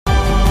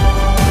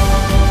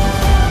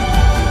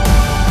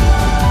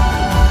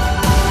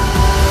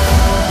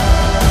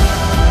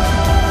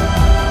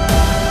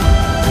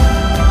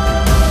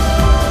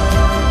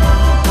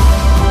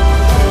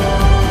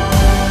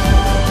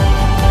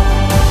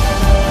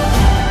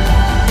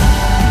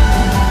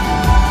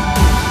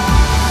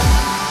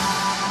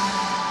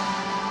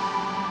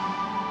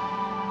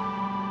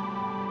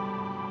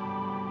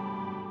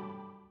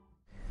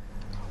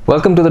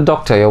Welcome to the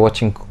doctor. You're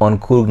watching on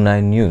Cool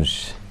 9 News.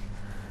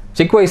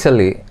 ಚಿಕ್ಕ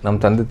ವಯಸ್ಸಲ್ಲಿ ನಮ್ಮ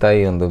ತಂದೆ ತಾಯಿ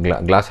ಒಂದು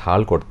ಗ್ಲಾಸ್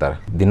ಹಾಲು ಕೊಡ್ತಾರೆ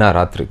ದಿನ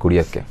ರಾತ್ರಿ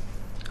ಕುಡಿಯೋಕ್ಕೆ.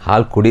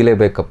 ಹಾಲು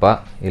ಕುಡಿಲೇಬೇಕಪ್ಪ,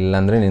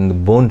 ಇಲ್ಲಾಂದರೆ ನಿಂದು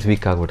ಬೋನ್ಸ್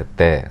ವೀಕ್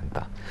ಆಗಿಬಿಡುತ್ತೆ ಅಂತ.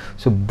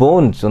 ಸೊ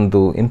ಬೋನ್ಸ್ ಒಂದು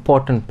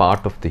important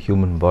part of the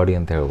human body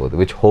ಅಂತ ಹೇಳ್ಬೋದು,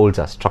 ವಿಚ್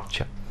ಹೋಲ್ಡ್ಸ್ ಆ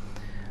ಸ್ಟ್ರಕ್ಚರ್.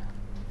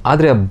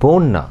 ಆದರೆ ಆ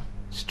ಬೋನ್ನ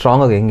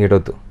ಸ್ಟ್ರಾಂಗಾಗಿ ಹೆಂಗೆ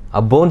ಇಡೋದು,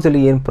 ಆ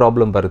ಬೋನ್ಸಲ್ಲಿ ಏನು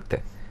ಪ್ರಾಬ್ಲಮ್ ಬರುತ್ತೆ,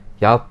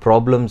 ಯಾವ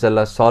ಪ್ರಾಬ್ಲಮ್ಸ್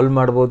ಎಲ್ಲ ಸಾಲ್ವ್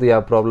ಮಾಡ್ಬೋದು,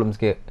 ಯಾವ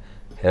ಪ್ರಾಬ್ಲಮ್ಸ್ಗೆ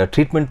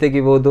ಟ್ರೀಟ್ಮೆಂಟ್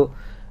ತೆಗಿಬೋದು,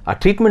 ಆ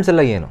ಟ್ರೀಟ್ಮೆಂಟ್ಸ್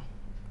ಎಲ್ಲ ಏನು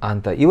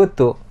ಅಂತ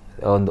ಇವತ್ತು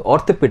ಒಂದು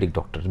ಆರ್ಥೋಪೆಡಿಕ್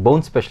ಡಾಕ್ಟರ್,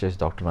 ಬೋನ್ ಸ್ಪೆಷಲಿಸ್ಟ್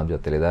ಡಾಕ್ಟರ್ ನಮ್ಮ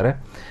ಜೊತೆಲಿದ್ದಾರೆ.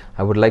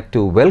 I would like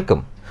to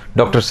welcome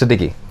Dr.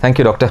 Siddiqui. Thank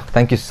you, doctor.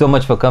 Thank you so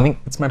much for coming.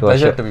 It's my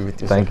pleasure to be with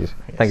you. Thank you.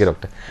 Yes. Thank you,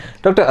 doctor.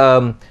 Doctor,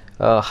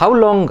 how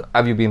long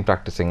have you been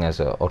practicing as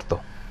a ortho?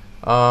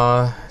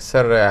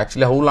 Sir,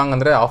 actually, how long?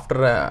 Andre after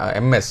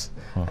MS,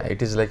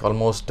 it is like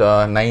almost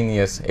 9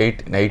 years,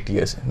 8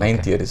 years,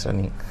 9th year is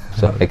running.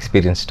 So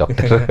experienced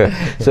doctor.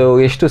 So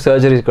ಎಷ್ಟು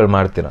ಸರ್ಜರೀಸ್ಗಳು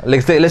ಮಾಡ್ತೀರಾ?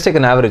 Let's take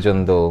an average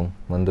ಒಂದು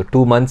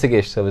 2 monthsಗೆ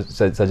ಎಷ್ಟು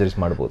surgeries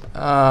ಮಾಡ್ಬೋದು?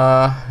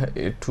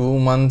 2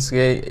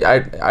 monthsಗೆ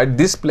at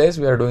this place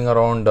we are doing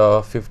around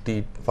 40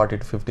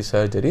 to 50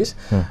 surgeries.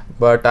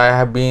 But I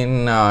have been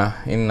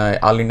in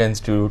All India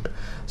Institute,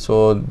 so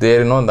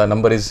there the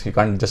number is, you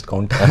can't just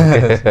count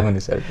so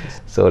many surgeries.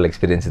 So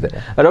experience ಇದೆ.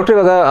 Doctor,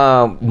 ಇವಾಗ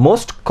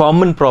most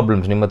common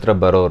problems ನಿಮ್ಮ ಹತ್ರ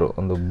ಬರೋರು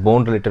ಒಂದು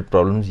ಬೋನ್ related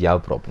problems ಯಾವ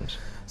problems?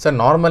 Sir,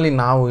 normally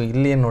ನಾವು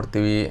ಇಲ್ಲಿ ಏನು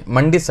ನೋಡ್ತೀವಿ,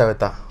 ಮಂಡಿ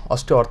ಸವೆತ,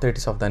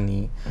 ಆಸ್ಟಿಯೋಆರ್ಥರೈಟಿಸ್ ಆಫ್ ದ ನೀ,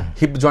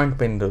 ಹಿಪ್ ಜಾಯಿಂಟ್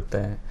ಪೇನ್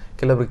ಇರುತ್ತೆ,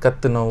 ಕೆಲವರಿಗೆ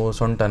ಕತ್ತು ನೋವು,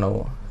 ಸೊಂಟ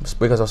ನೋವು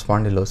ಬಿಕಾಸ್ ಆಫ್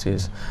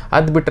ಸ್ಪಾಂಡಿಲೋಸಿಸ್.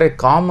 ಅದು ಬಿಟ್ಟರೆ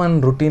common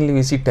routinely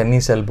V C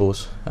tennis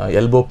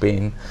elbow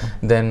pain,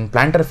 then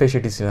planter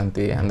ಫೇಶಿಟಿಸ್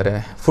ಅಂತೀವಿ, ಅಂದರೆ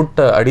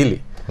ಫುಟ್ ಅಡಿಲಿ,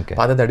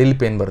 ಪಾದದ ಅಡಿಲಿ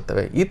ಪೇನ್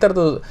ಬರ್ತವೆ. ಈ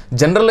ಥರದ್ದು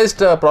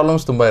ಜನರಲೈಸ್ಡ್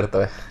ಪ್ರಾಬ್ಲಮ್ಸ್ ತುಂಬ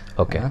ಇರ್ತವೆ.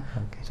 Okay,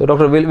 so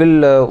doctor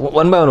will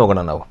one by one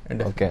ಹೋಗೋಣ ನಾವು.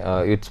 Okay,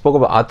 it spoke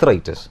about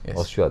arthritis,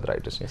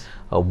 ಆಸ್ಟಿಯೋಆರ್ಥರೈಟಿಸ್.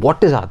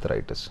 What is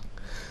arthritis?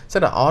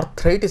 Sir,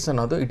 arthritis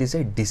ಅನ್ನೋದು it is A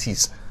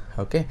disease.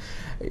 Okay,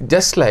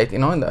 just like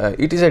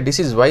it is A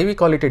disease. Why we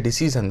call it A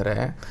disease ಅಂದರೆ,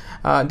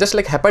 just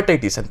like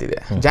hepatitis ಅಂತಿದೆ,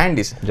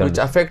 jaundice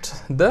which affects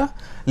the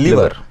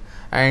liver,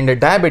 and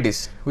diabetes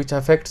which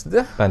affects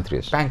the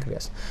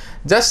pancreas.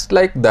 Just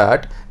like that,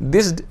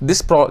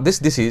 this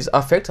disease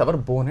affects our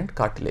bone and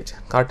cartilage.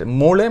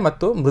 ಮೂಳೆ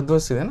ಮತ್ತು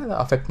ಮೃದ್ವಸ್ಥಿಯನ್ನು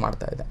affect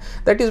ಮಾಡ್ತಾ ಇದೆ.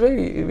 That is why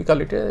we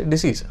call it a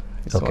disease.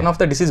 It's one of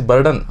the disease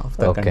burden of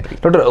the country.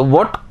 Doctor,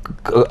 what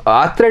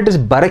arthritis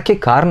ಬರಕ್ಕೆ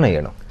ಕಾರಣ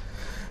ಏನು?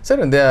 Sir,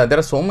 there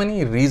are so many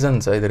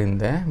reasons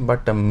ಇದರಿಂದ,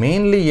 but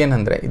mainly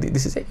ಏನಂದರೆ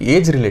this is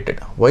age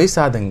related.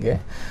 ವಯಸ್ಸಾದಂಗೆ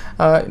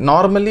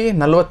normally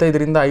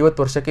 45ರಿಂದ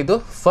 50 ವರ್ಷಕ್ಕೆ ಇದು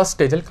first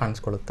ಸ್ಟೇಜಲ್ಲಿ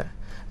ಕಾಣಿಸ್ಕೊಳ್ಳುತ್ತೆ.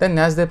 Then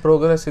as they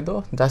progress ಇದು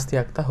ಜಾಸ್ತಿ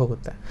ಆಗ್ತಾ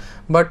ಹೋಗುತ್ತೆ.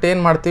 ಬಟ್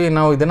ಏನು ಮಾಡ್ತೀವಿ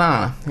ನಾವು ಇದನ್ನು,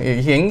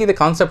 ಹೆಂಗಿದೆ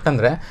ಕಾನ್ಸೆಪ್ಟ್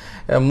ಅಂದರೆ,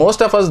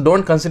 most of us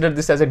don't consider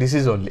this as A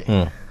disease only.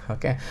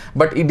 Okay,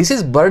 but ಈ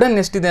ಡಿಸೀಸ್ ಬರ್ಡನ್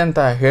ಎಷ್ಟಿದೆ ಅಂತ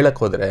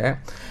ಹೇಳಕ್ಕೆ ಹೋದರೆ,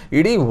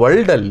 ಇಡೀ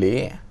ವರ್ಲ್ಡಲ್ಲಿ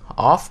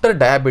after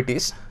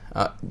diabetes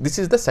this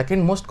is the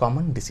second most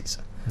common disease.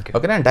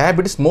 ಓಕೆನಾ,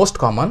 ಡಯಾಬಿಟಿಸ್ ಮೋಸ್ಟ್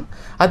ಕಾಮನ್,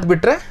 ಅದು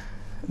ಬಿಟ್ಟರೆ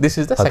this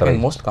is the second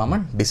most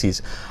common disease.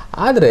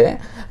 ಆದರೆ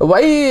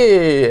Y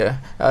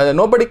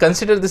nobody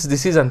consider this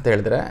disease ಅಂತ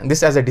ಹೇಳಿದ್ರೆ,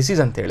 ದಿಸ್ ಆಸ್ ಎ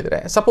ಡಿಸೀಸ್ ಅಂತ ಹೇಳಿದ್ರೆ,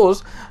 suppose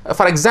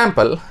for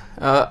example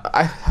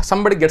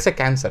somebody gets a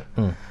cancer.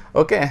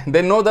 Okay,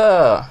 they know the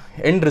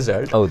end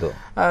result.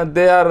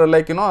 They are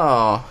like,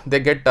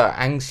 they get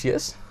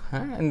anxious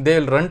and they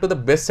will run to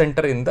the best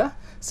center in the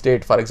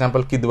state. For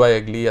example Kidwai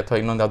ಆಗಲಿ ಅಥವಾ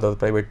ಇನ್ನೊಂದು ಯಾವುದಾದ್ರು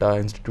private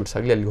institutes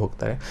ಆಗಲಿ ಅಲ್ಲಿಗೆ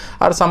ಹೋಗ್ತಾರೆ.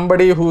 Or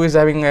somebody who is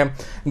having A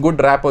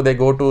good rap, they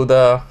go to the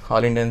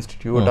all India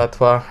institute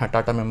ಅಥವಾ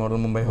Tata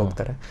memorial Mumbai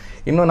ಹೋಗ್ತಾರೆ.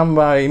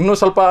 ಇನ್ನೂ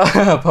ಸ್ವಲ್ಪ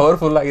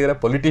ಪವರ್ಫುಲ್ ಆಗಿದ್ರೆ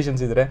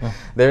ಪೊಲಿಟಿಷಿಯನ್ಸ್ ಇದ್ದರೆ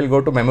they will go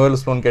to memorial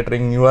Sloane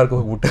catering, New York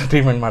ಹೋಗ್ಬಿಟ್ಟು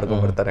ಟ್ರೀಟ್ಮೆಂಟ್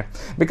ಮಾಡ್ಕೊಂಡು ಬರ್ತಾರೆ.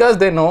 Because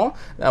they know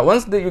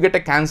once you get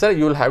A cancer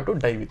you will have to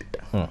die with it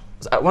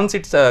once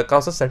it's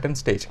crosses certain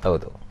stage.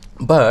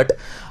 But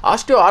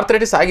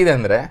ಆಸ್ಟಿಯೋಆರ್ಥರೈಟಿಸ್ ಆಗಿದೆ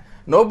ಅಂದರೆ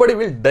nobody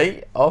will die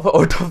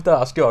out of the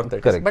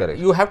osteoarthritis, but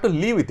you have to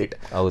live with it.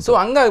 So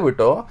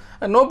ಹಂಗಾಗ್ಬಿಟ್ಟು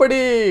nobody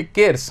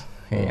cares,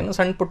 ಏನು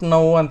ಸಣ್ಣ ಪುಟ್ಟ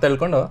ನೋವು ಅಂತ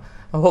ಹೇಳ್ಕೊಂಡು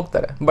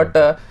ಹೋಗ್ತಾರೆ. But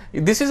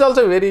this is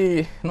also very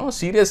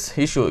serious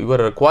issue.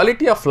 Your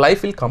quality of life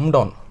will come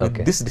down with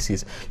this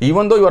disease.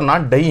 Even though you are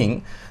not dying,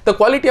 the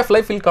quality of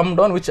life will come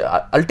down, which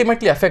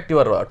ultimately affect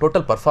your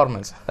total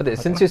performance.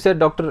 Since you said,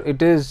 doctor,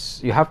 it is,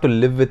 you have to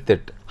live with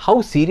it. How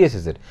serious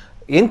is it?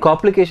 ಏನು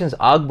complications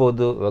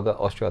ಆಗ್ಬೋದು ಇವಾಗ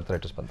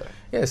ಆಸ್ಟಿಯೋಆರ್ಥರೈಟಿಸ್ ಬಂದರೆ?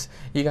 S,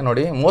 ಈಗ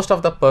ನೋಡಿ, most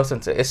of the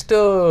persons ಎಷ್ಟು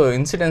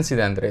incidence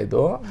ಇದೆ ಅಂದರೆ,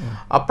 ಇದು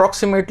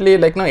approximately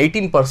like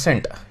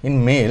 18% in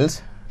males,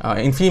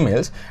 in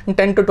females, and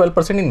 10 to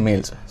 12% in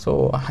males. So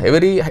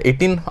every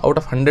 18 out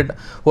of 100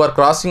 who are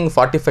crossing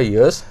 45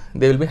 years,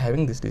 they will be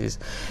having this disease.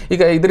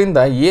 ಈಗ ಇದರಿಂದ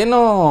ಏನು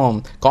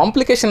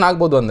ಕಾಂಪ್ಲಿಕೇಶನ್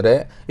ಆಗ್ಬೋದು ಅಂದರೆ,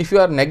 ಇಫ್ ಯು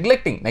ಆರ್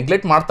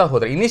ನೆಗ್ಲೆಕ್ಟ್ ಮಾಡ್ತಾ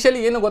ಹೋದರೆ,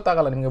 ಇನಿಷಿಯಲಿ ಏನು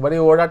ಗೊತ್ತಾಗಲ್ಲ ನಿಮಗೆ, ಬರೀ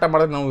ಓಡಾಟ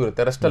ಮಾಡೋದು ನೋವು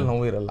ಇರುತ್ತೆ, ರೆಸ್ಟಲ್ಲಿ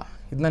ನೋವು ಇರಲ್ಲ.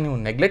 ಇದನ್ನ ನೀವು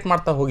ನೆಗ್ಲೆಕ್ಟ್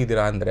ಮಾಡ್ತಾ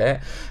ಹೋಗಿದ್ದೀರಾ ಅಂದರೆ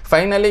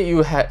finally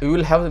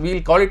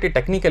will call it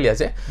technically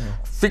as A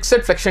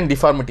fixed flexion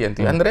deformity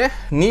ಅಂತೀವಿ. ಅಂದರೆ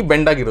ನೀ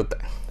ಬೆಂಡ್ ಆಗಿರುತ್ತೆ,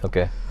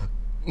 ಓಕೆ,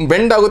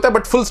 ಬೆಂಡ್ ಆಗುತ್ತೆ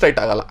ಬಟ್ ಫುಲ್ ಸ್ಟ್ರೈಟ್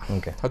ಆಗಲ್ಲ.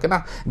 ಓಕೆನಾ,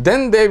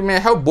 ದೆನ್ ದೇ ಮೇ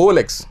ಹ್ಯಾವ್ ಬೋ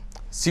ಲೆಗ್ಸ್.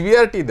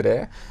 ಸಿವಿಯಾರಿಟಿ ಇದ್ದರೆ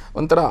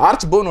ಒಂಥರ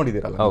ಆರ್ಚ್ ಬೋ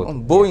ನೋಡಿದಿರಲ್ಲ,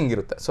 ಬೋ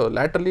ಹಿಂಗಿರುತ್ತೆ. So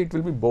ಲ್ಯಾಟ್ರಲಿ it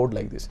will be board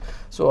like this.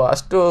 So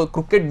ಅಷ್ಟು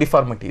ಕ್ರಿಕೆಟ್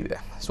ಡಿಫಾರ್ಮಿಟಿ ಇದೆ.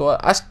 ಸೊ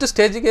ಅಷ್ಟು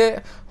ಸ್ಟೇಜಿಗೆ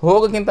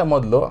ಹೋಗೋಕ್ಕಿಂತ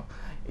ಮೊದಲು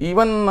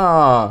even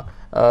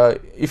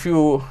if you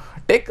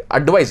take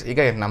advice, ಈಗ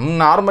ನಮ್ಮ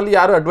ನಾರ್ಮಲಿ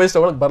ಯಾರು ಅಡ್ವೈಸ್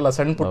ತೊಗೊಳಕ್ಕೆ ಬರಲ್ಲ,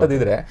 ಸಣ್ಣ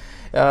ಪುಟ್ಟದಿದ್ರೆ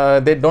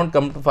they don't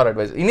come to for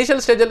advice.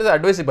 Initial ಸ್ಟೇಜಲ್ಲಿ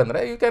ಅಡ್ವೈಸಿಗೆ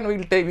ಬಂದರೆ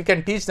we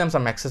can teach dum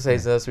some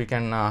exercises, we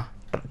can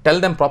tell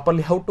them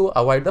properly how to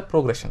avoid the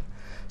progression.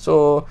 So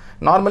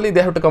normally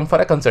they have to come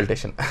for A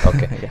consultation.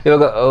 Okay,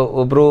 ಇವಾಗ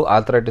ಒಬ್ಬರು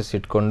arthritis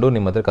ಇಟ್ಕೊಂಡು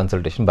ನಿಮ್ಮ ಹತ್ರ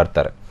consultation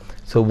ಬರ್ತಾರೆ.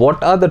 So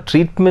what are the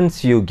treatments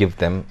you give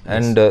them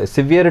and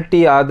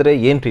severity ಆದರೆ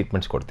ಏನು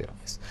treatments ಕೊಡ್ತೀರಾ?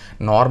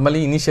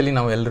 Normally initially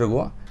ನಾವು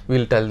ಎಲ್ರಿಗೂ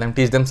we'll tell them,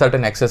 teach them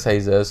certain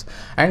exercises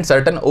and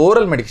certain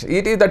oral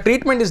medication. The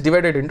treatment is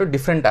divided into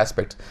different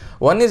aspects.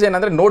 One is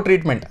ಏನಂದರೆ no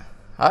treatment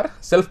or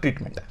self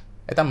treatment.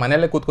 ಆಯಿತಾ,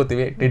 ಮನೆಯಲ್ಲೇ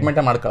ಕೂತ್ಕೋತೀವಿ,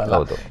 ಟ್ರೀಟ್ಮೆಂಟೇ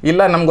ಮಾಡ್ಕೊಳ್ಳಲ್ಲ.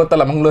 ಇಲ್ಲ ನಮ್ಗೆ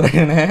ಗೊತ್ತಲ್ಲ,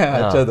 ಮಂಗಳೂರಿನೇ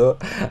ಹಚ್ಚೋದು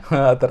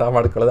ಆ ಥರ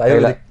ಮಾಡ್ಕೊಳ್ಳೋದು,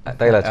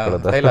 ತೈಲ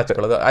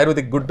ಹಚ್ಕೊಳ್ಳೋದು,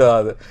 Ayurvedic good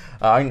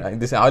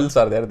this oils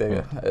are there,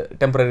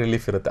 temporary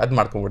relief ಇರುತ್ತೆ, ಅದು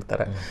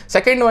ಮಾಡ್ಕೊಂಡ್ಬಿಡ್ತಾರೆ.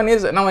 ಸೆಕೆಂಡ್ ಒನ್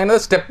ಈಸ್ ನಾವು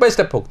ಏನಾದರೂ ಸ್ಟೆಪ್ ಬೈ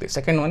ಸ್ಟೆಪ್ ಹೋಗ್ತೀವಿ.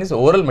 Second one is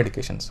oral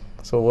medications.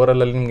 So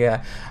ಓರಲಲ್ಲಿ ನಿಮಗೆ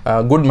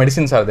good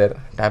medicines are there,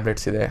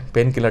 tablets ಇದೆ,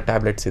 ಪೇನ್ ಕಿಲ್ಲರ್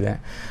ಟ್ಯಾಬ್ಲೆಟ್ಸ್ ಇದೆ,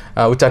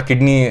 which are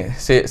kidney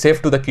safe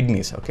to the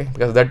kidneys. Okay,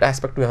 because that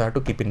aspect we have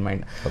to keep in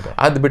mind.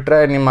 ಅದು ಬಿಟ್ಟರೆ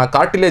ನಿಮ್ಮ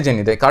cartilage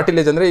ಏನಿದೆ,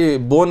 cartilage ಅಂದರೆ ಈ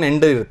ಬೋನ್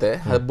end ಇರುತ್ತೆ,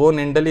 ಬೋನ್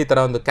ಎಂಡಲ್ಲಿ ಈ ಥರ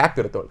ಒಂದು ಕ್ಯಾಪ್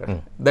ಇರುತ್ತೆ ಒಳಗಡೆ,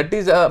 that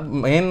is a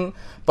main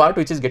part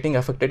which is getting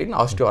affected ಇನ್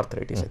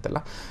ಆಸ್ಟಿಯೋಆರ್ಥರೈಟಿಸ್ ಐತಲ್ಲ.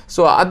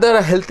 ಸೊ ಅದರ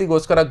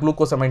ಹೆಲ್ತಿಗೋಸ್ಕರ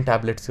ಗ್ಲೂಕೋಸಮೈನ್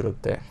ಟ್ಯಾಬ್ಲೆಟ್ಸ್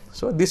ಇರುತ್ತೆ.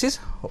 So this is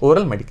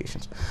oral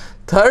medications.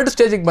 Third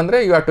ಸ್ಟೇಜಿಗೆ ಬಂದರೆ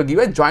you have to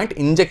give A joint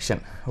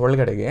injection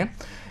ಒಳಗಡೆಗೆ.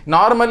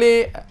 ನಾರ್ಮಲಿ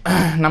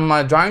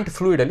ನಮ್ಮ ಜಾಯಿಂಟ್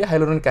ಫ್ಲೂಯಿಡಲ್ಲಿ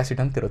ಹೈಲೂರೋನಿಕ್ ಆ್ಯಸಿಡ್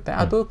ಅಂತ ಇರುತ್ತೆ,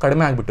 ಅದು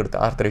ಕಡಿಮೆ ಆಗಿಬಿಟ್ಟಿರುತ್ತೆ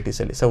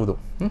ಆರ್ಥರೈಟಿಸಲ್ಲಿ ಸೌದು.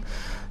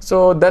 So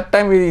that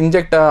time we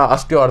inject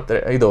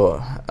ಇದು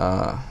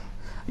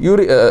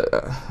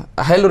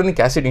hyaluronic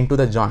acid into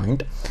the joint,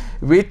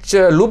 which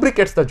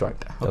lubricates the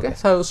joint. Okay,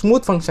 so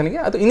smooth functioning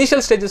ಅದು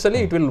initial ಸ್ಟೇಜಸಲ್ಲಿ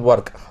it will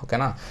work.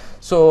 ಓಕೆನಾ,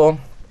 so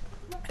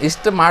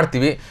ಇಷ್ಟು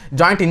ಮಾಡ್ತೀವಿ,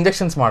 ಜಾಯಿಂಟ್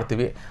ಇಂಜೆಕ್ಷನ್ಸ್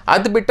ಮಾಡ್ತೀವಿ.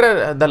 ಅದು ಬಿಟ್ಟರೆ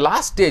the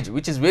last stage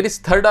which is very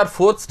third R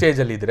fourth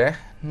ಸ್ಟೇಜಲ್ಲಿ ಇದ್ದರೆ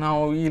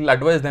ನಾವು will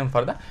advise them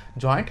for the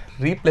joint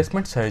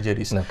replacement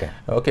surgeries.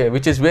 Okay,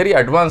 which is very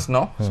advance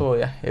now. So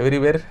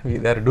everywhere we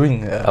are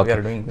doing.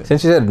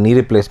 Since you said knee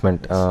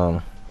replacement,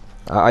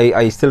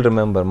 I still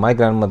remember my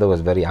grandmother was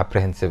very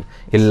apprehensive.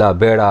 ಇಲ್ಲ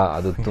ಬೇಡ,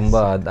 ಅದು ತುಂಬ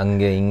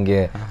ಹಂಗೆ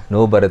ಹಿಂಗೆ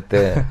ನೋವು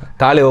ಬರುತ್ತೆ,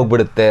 ತಾಳೆ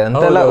ಹೋಗ್ಬಿಡುತ್ತೆ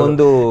ಅಂತೆಲ್ಲ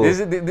ಒಂದು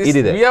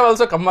ಇದಿದೆ. We have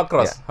also come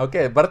across.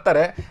 Okay,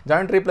 ಬರ್ತಾರೆ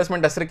ಜಾಯಿಂಟ್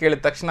ರೀಪ್ಲೇಸ್ಮೆಂಟ್ ಹೆಸರು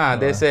ಕೇಳಿದ ತಕ್ಷಣ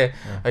ದೇಸೆ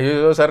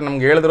ಅಯ್ಯೋ ಸರ್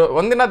ನಮ್ಗೆ ಹೇಳಿದ್ರು,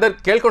 ಒಂದಿನ ಅದ್ರ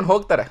ಕೇಳ್ಕೊಂಡು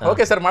ಹೋಗ್ತಾರೆ,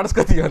 ಓಕೆ ಸರ್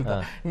ಮಾಡಿಸ್ಕೋತೀವಿ ಅಂತ.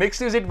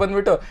 ನೆಕ್ಸ್ಟ್ ವಿಸಿಟ್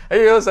ಬಂದ್ಬಿಟ್ಟು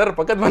ಅಯ್ಯೋ ಸರ್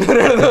ಪಕ್ಕದ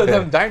ಮನೆಯವ್ರು ಹೇಳಿದ್ರು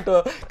ನಮ್ಮ ಜಾಯಿಂಟ್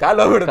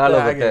ಕಾಲು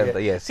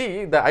ಹೋಗ್ಬಿಡುತ್ತೆ. C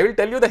I will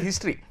tell you the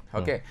history.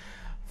 Okay,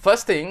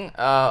 first thing,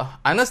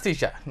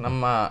 ಅನಸ್ತೀಶಾ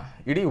ನಮ್ಮ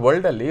ಇಡೀ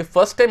ವರ್ಲ್ಡಲ್ಲಿ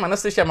ಫಸ್ಟ್ ಟೈಮ್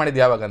ಅನಸ್ತೀಶಾ ಮಾಡಿದ್ದು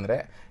ಯಾವಾಗ ಅಂದರೆ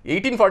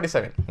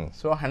 1847.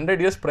 So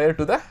 100 years prior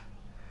to the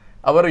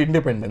our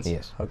independence.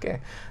 Okay,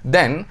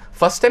 then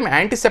first time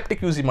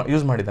antiseptic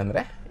use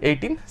ಮಾಡಿದಂದರೆ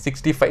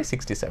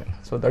 1865-67.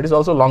 So that is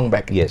also long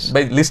back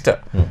by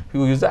ಲಿಸ್ಟರ್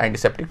you use the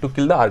antiseptic to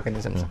kill the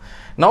organisms.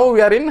 Now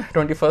we are in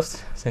 21st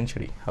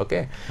century.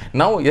 Okay,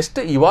 ನಾವು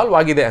ಎಷ್ಟು evolve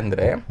ಆಗಿದೆ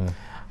ಅಂದರೆ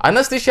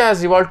anesthesia has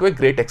evolved to a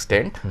great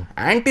extent,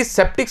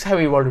 antiseptics have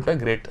evolved to a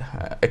great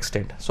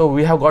extent. So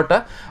we have got a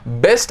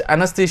best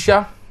anesthesia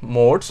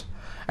modes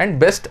and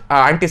best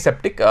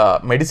antiseptic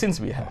medicines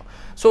we have.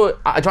 So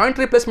joint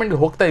replacement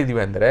ಹೋಗ್ತಾ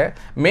ಇದೀವಿ ಅಂದರೆ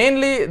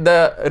mainly the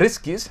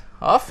risk is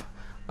of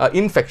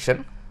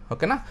infection.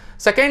 ಓಕೆನಾ,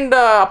 second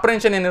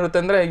apprehension ಏನಿರುತ್ತೆ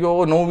ಅಂದರೆ ಅಯ್ಯೋ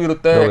ನೋವು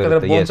ಇರುತ್ತೆ,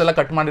 ಯಾಕಂದರೆ ಬೋನ್ಸ್ ಎಲ್ಲ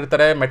ಕಟ್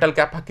ಮಾಡಿರ್ತಾರೆ, ಮೆಟಲ್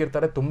ಕ್ಯಾಪ್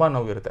ಹಾಕಿರ್ತಾರೆ, ತುಂಬ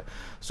ನೋವು ಇರುತ್ತೆ.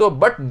 So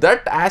but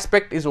that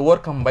aspect is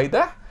overcome by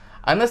the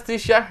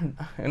anesthesia,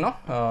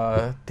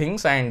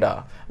 things and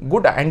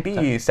good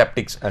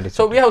antiseptics.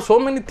 So we have so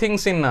many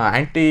things in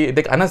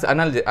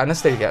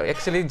anesthesia.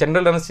 Actually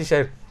general anesthesia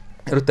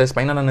ಇರುತ್ತೆ,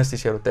 ಸ್ಪೈನಲ್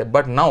ಅನಸ್ಥಿಷಿಯಾ ಇರುತ್ತೆ,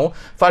 ಬಟ್ ನಾವು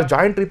ಫಾರ್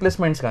ಜಾಯಿಂಟ್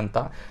ರಿಪ್ಲೇಸ್ಮೆಂಟ್ಸ್ಗೆ ಅಂತ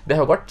they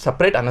have got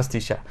separate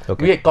ಅನಸ್ಥಿಷಿಯಾ.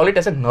 We call it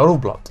as A nerve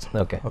blocks.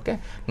 Okay,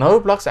 nerve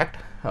blocks act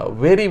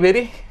very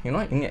very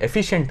in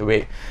efficient way.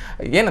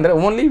 ಏನಂದರೆ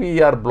only we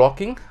are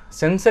blocking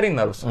sensory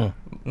nerves,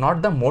 not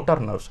the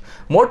motor nerves.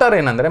 Motor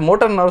ಏನಂದರೆ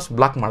motor nerves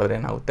block ಮಾಡಿದ್ರೆ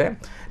ಏನಾಗುತ್ತೆ,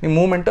 ನಿಮ್ಮ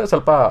movement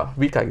ಸ್ವಲ್ಪ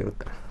weak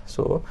ಆಗಿರುತ್ತೆ.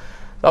 So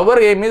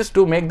our aim is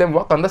to make them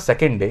walk on the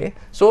second day.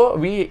 So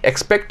we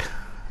expect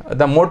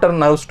the motor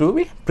nerves to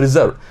be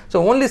preserved. So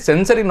only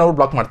sensory nerve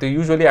block ಮಾಡ್ತೀವಿ.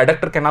 Usually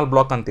ಅಡಕ್ಟರ್ canal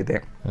block ಅಂತಿದೆ,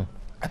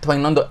 ಅಥವಾ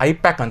ಇನ್ನೊಂದು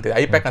ಐಪ್ಯಾಕ್ ಅಂತಿದೆ.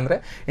 ಐಪ್ಯಾಕ್ ಅಂದರೆ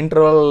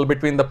interval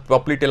between the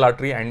ಪಾಪ್ಲಿಟಿಯಲ್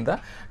artery and the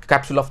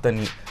capsule of the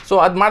ನೀ. So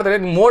ಅದು ಮಾಡಿದ್ರೆ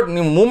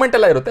ನಿಮ್ಮ ಮೂವ್ಮೆಂಟ್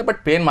ಎಲ್ಲ ಇರುತ್ತೆ, ಬಟ್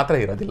ಪೇನ್ ಮಾತ್ರ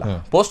ಇರೋದಿಲ್ಲ.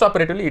 Post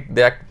ಆಪರೇಟಿವ್ಲಿ it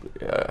they act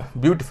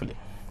beautifully.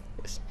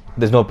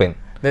 There's no pain.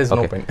 There's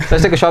no pain.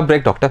 Let's take a short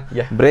break, doctor.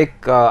 Break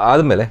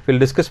ಆದಮೇಲೆ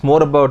we'll discuss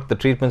more about the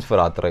treatments for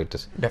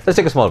arthritis. Let's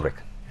take a small break.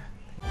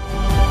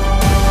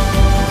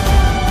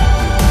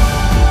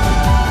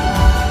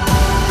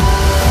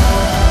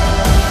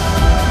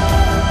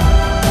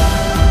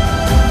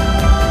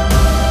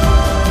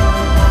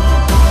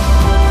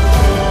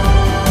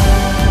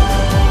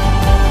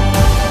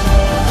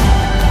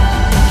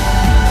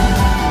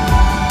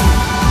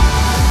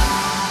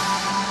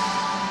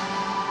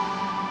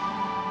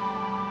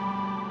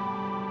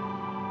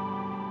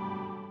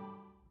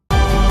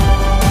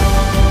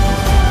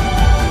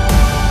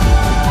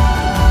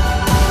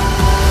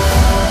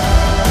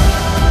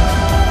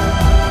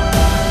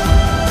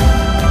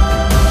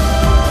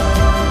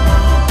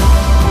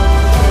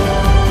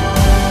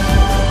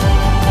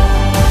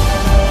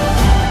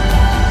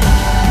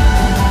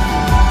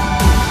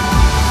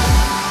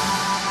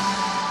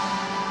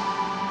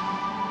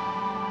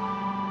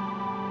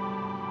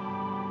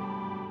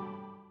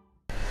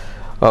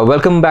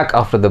 Welcome back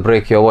after the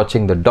break. You're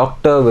watching The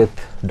Doctor with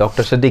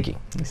Dr. Siddiqui.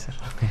 Yes,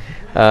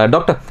 sir.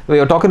 Doctor, we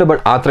are talking about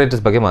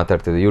arthritis ಬಗ್ಗೆ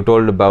ಮಾತಾಡ್ತಿದ್ವಿ. You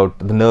told about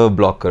the nerve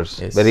blockers.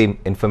 Yes. Very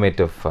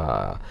informative.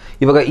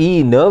 ಇವಾಗ ಈ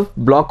nerve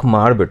block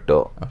ಮಾಡಿಬಿಟ್ಟು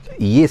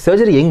ಈ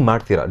surgery ಹೆಂಗ್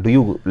ಮಾಡ್ತೀರಾ? Do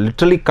you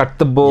literally cut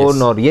the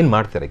bone or ಏನು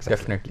ಮಾಡ್ತೀರಾ exactly?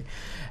 Definitely.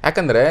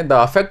 ಯಾಕಂದರೆ the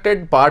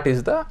affected part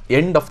is the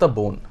end of the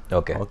bone.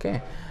 Okay.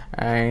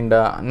 And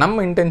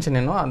ನಮ್ಮ ಇಂಟೆನ್ಷನ್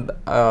ಏನು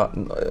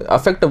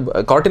ಅಫೆಕ್ಟ್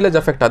ಕಾರ್ಟಿಲೇಜ್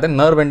ಅಫೆಕ್ಟ್ ಆದರೆ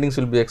nerve endings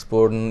will be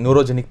ಎಕ್ಸ್ಪೋರ್ಡ್,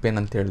 neurogenic pain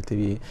ಅಂತ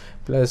ಹೇಳ್ತೀವಿ,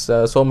 plus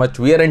so much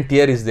wear and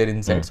tear is there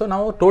inside. So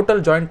ನಾವು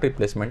total joint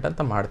replacement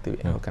ಅಂತ ಮಾಡ್ತೀವಿ.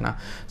 ಓಕೆನಾ?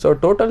 So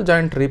total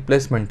joint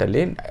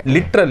ರಿಪ್ಲೇಸ್ಮೆಂಟಲ್ಲಿ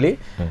literally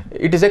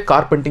it is A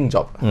ಕಾರ್ಪೆಂಟಿಂಗ್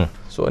job.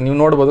 So ನೀವು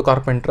ನೋಡ್ಬೋದು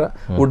ಕಾರ್ಪೆಂಟ್ರ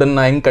ವುಡನ್ನ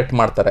ಹೆಂಗೆ ಕಟ್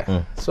ಮಾಡ್ತಾರೆ.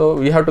 So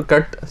we have to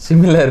cut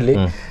similarly.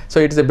 So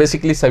it's A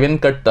basically 7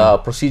 cut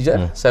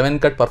procedure. 7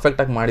 cut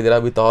ಪರ್ಫೆಕ್ಟಾಗಿ ಮಾಡಿದಿರಾ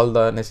with all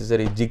the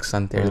necessary jigs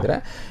ಅಂತ ಹೇಳಿದ್ರೆ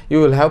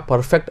you will have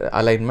perfect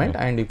alignment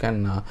and you can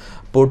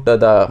put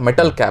the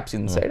metal caps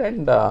inside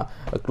and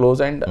close,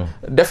 and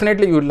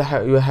definitely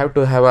you have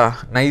to have a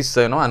nice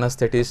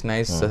anesthetist,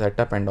 nice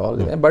setup and all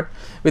that, but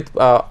with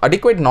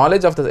adequate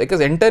knowledge of the,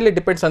 because entirely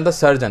depends on the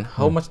surgeon,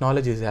 how much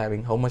knowledge he is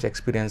having, how much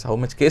experience, how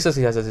much cases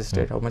he has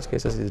assisted, how much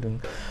cases he is doing.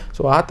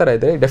 So aa thara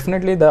ide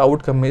definitely the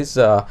outcome is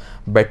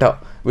better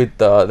with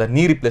the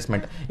knee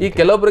replacement. ಈ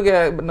ಕೆಲವೊಬ್ಬರಿಗೆ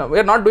we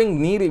are not doing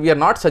knee, we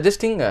are not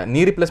suggesting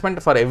knee replacement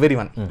for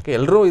everyone. Okay,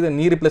 ಎಲ್ಲರೂ ಇದು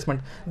knee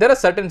replacement, there are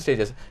certain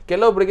stages.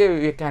 ಕೆಲವೊಬ್ಬರಿಗೆ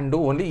we can do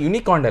only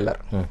unicondylar.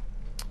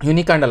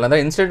 ಯುನಿಕಾಂಡಲ್ ಅಂದರೆ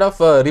instead of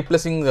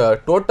replacing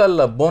total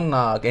ಬೋನ್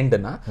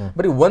ಎಂಡನ್ನ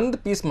ಬರೀ ಒಂದು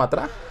piece ಮಾತ್ರ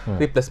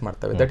replace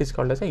ಮಾಡ್ತೇವೆ. That is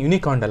called as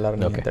ಯುನಿಕಾಂಡಲ್ಲರ್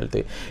ಅಂತ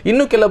ಹೇಳ್ತೀವಿ.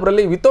 ಇನ್ನು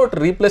ಕೆಲವರಲ್ಲಿ without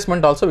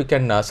replacement also we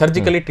can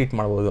surgically treat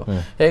ಮಾಡ್ಬೋದು.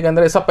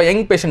 ಹೇಗಂದರೆ ಸ್ವಲ್ಪ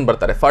ಯಂಗ್ ಪೇಷಂಟ್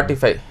ಬರ್ತಾರೆ,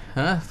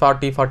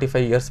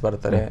 45 ಇಯರ್ಸ್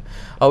ಬರ್ತಾರೆ,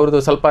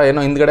 ಅವ್ರದ್ದು ಸ್ವಲ್ಪ ಏನೋ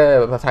ಹಿಂದ್ಗಡೆ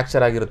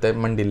ಫ್ರ್ಯಾಕ್ಚರ್ ಆಗಿರುತ್ತೆ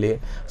ಮಂಡಿಲಿ,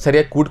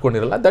 ಸರಿಯಾಗಿ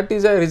ಕೂಡ್ಕೊಂಡಿರಲ್ಲ. That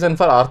is A reason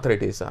for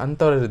arthritis.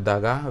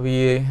 ಅಂಥವ್ರಿದ್ದಾಗ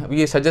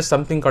V suggest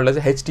something called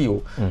as HTO,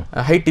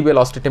 high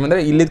ಟಿಬಿಯಲ್ ಆಸ್ಟಿಟಮ್.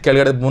 ಅಂದರೆ ಇಲ್ಲಿದ್ದು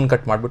ಕೆಳಗಡೆ ಬೋನ್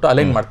ಕಟ್ ಮಾಡಿಬಿಟ್ಟು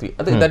ಅಲೈನ್ ಮಾಡ್ತೀವಿ.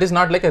 ಅದು that is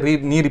not like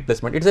knee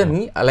replacement, it's a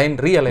knee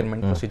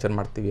realignment procedure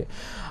ಮಾಡ್ತೀವಿ.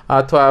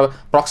 ಅಥವಾ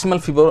ಪ್ರಾಕ್ಸಿಮಲ್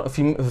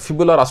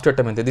ಫಿಬುಲರ್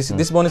ಆಸ್ಟಿಯೋಟಮಿ ಅಂತ,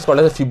 this bone is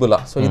called as ಫಿಬುಲಾ.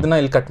 So ಇದನ್ನ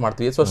ಇಲ್ಲಿ ಕಟ್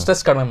ಮಾಡ್ತೀವಿ, ಸೊ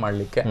ಸ್ಟ್ರೆಸ್ ಕಡಿಮೆ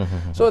ಮಾಡಲಿಕ್ಕೆ.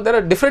 So there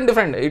are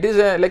different it is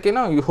like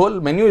hole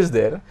menu is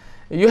there.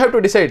 You have to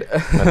decide.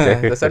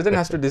 The surgeon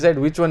has to decide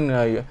which one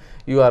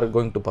you are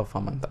going to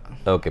perform ಅಂತ.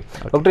 Okay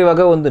doctor,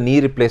 ಇವಾಗ ಒಂದು ನೀ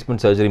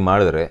replacement surgery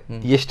ಮಾಡಿದ್ರೆ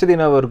ಎಷ್ಟು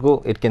ದಿನವರೆಗೂ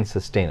it can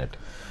sustain it?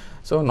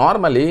 So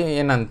normally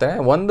ಏನಂತೆ,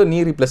 ಒಂದು ನೀ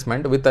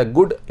replacement with a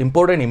good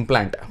important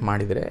implant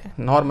ಮಾಡಿದರೆ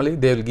normally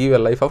they will give A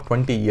life of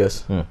 20 years.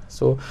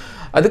 So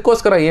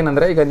ಅದಕ್ಕೋಸ್ಕರ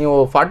ಏನಂದರೆ, ಈಗ ನೀವು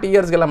 40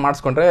 yearsಗೆಲ್ಲ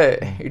ಮಾಡಿಸ್ಕೊಂಡ್ರೆ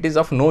it is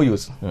of no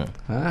use.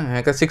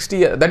 ಯಾಕೆ 60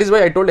 years, that is why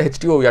I told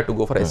HTO we have to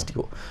go for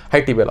HTO, high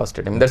ಟಿಬಿಯಲ್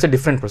ಆಸ್ಟಿಟಮ್. That's A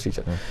different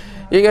procedure.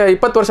 ಈಗ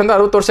 20 ವರ್ಷದಿಂದ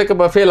 60 ವರ್ಷಕ್ಕೆ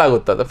fail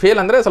ಆಗುತ್ತೆ. ಅದು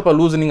ಫೇಲ್ ಅಂದರೆ ಸ್ವಲ್ಪ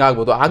ಲೂಸನಿಂಗ್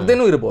ಆಗ್ಬೋದು,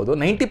 ಆಗದೇನೂ ಇರ್ಬೋದು.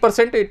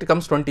 90% ಇಟ್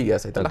ಕಮ್ಸ್ 20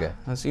 years ಆಯ್ತಲ್ಲ,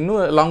 ಇನ್ನೂ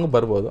ಲಾಂಗ್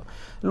ಬರ್ಬೋದು.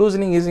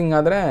 ಲೂಸನಿಂಗ್ ಈಸಿಂಗ್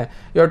ಆದರೆ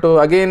you have to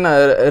again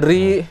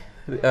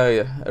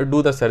do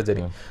the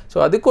surgery. So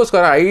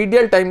ಅದಕ್ಕೋಸ್ಕರ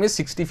ಐಡಿಯಲ್ ಟೈಮ್ ಇಸ್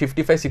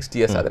 55-60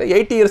 years ಆದರೆ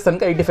 80 years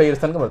ತನಕ, 85 years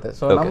ತನಕ ಬರ್ತದೆ.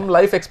 ಸೊ ನಮ್ಮ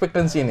ಲೈಫ್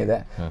ಎಕ್ಸ್ಪೆಕ್ಟೆನ್ಸಿ ಏನಿದೆ,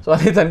 ಸೊ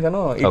ಅಲ್ಲಿ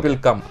ತನಕನೂ it will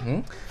come.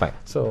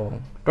 So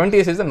 20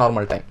 years is the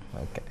normal time.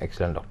 Okay,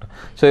 excellent doctor.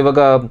 So ಇವಾಗ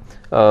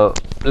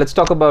ಲೆಟ್ಸ್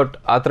ಟಾಕ್ ಅಬೌಟ್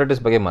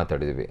ಆರ್ಥರೈಟಿಸ್ ಬಗ್ಗೆ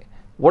ಮಾತಾಡಿದ್ವಿ.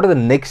 What are the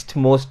next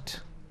most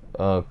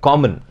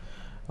common?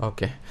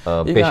 Okay,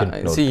 ಈಗ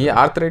ಸಿ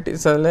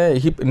ಆರ್ಥರೈಟಿಸ್ ಅಲ್ಲೇ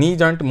ನೀ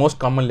ಜಾಯಿಂಟ್ ಮೋಸ್ಟ್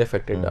ಕಾಮನ್ಲಿ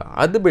ಎಫೆಕ್ಟೆಡ್.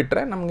 ಅದು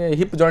ಬಿಟ್ಟರೆ ನಮಗೆ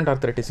ಹಿಪ್ ಜಾಯಿಂಟ್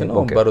ಆರ್ಥರೈಟಿಸ್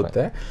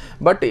ಬರುತ್ತೆ,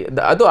 ಬಟ್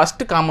ಅದು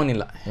ಅಷ್ಟು ಕಾಮನ್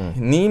ಇಲ್ಲ.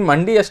 ನೀ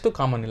ಮಂಡಿ ಅಷ್ಟು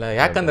ಕಾಮನ್ ಇಲ್ಲ.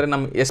 ಯಾಕಂದರೆ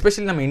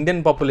ಎಸ್ಪೆಷಲಿ ನಮ್ಮ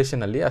ಇಂಡಿಯನ್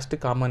ಪಾಪ್ಯುಲೇಷನಲ್ಲಿ ಅಷ್ಟು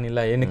ಕಾಮನ್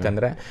ಇಲ್ಲ.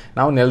 ಏನಕ್ಕಂದರೆ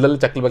ನಾವು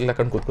ನೆಲದಲ್ಲಿ ಚಕ್ಲ ಬಗ್ಗೆ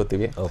ಹಾಕೊಂಡು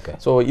ಕೂತ್ಕೋತೀವಿ.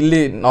 ಸೊ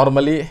ಇಲ್ಲಿ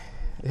ನಾರ್ಮಲಿ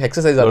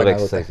ಎಕ್ಸಸೈಸ್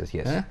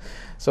ಆಗುತ್ತೆ.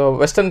 ಸೊ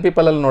ವೆಸ್ಟರ್ನ್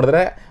ಪೀಪಲಲ್ಲಿ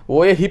ನೋಡಿದ್ರೆ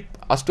hip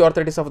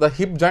ಆಸ್ಟಿಯೋಆರ್ಥರೈಟಿಸ್ of the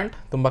hip joint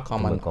ತುಂಬ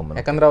ಕಾಮನ್.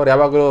 ಯಾಕಂದರೆ ಅವ್ರು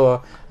ಯಾವಾಗಲೂ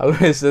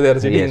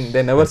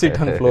they never sit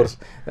on floors,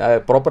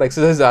 proper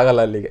exercise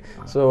ಆಗಲ್ಲ ಅಲ್ಲಿಗೆ.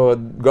 So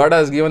god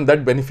has given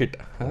that benefit.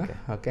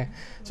 Okay,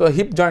 so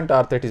hip joint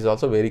arthritis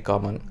also very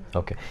common.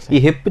 Okay,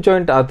 ಈ hip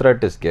joint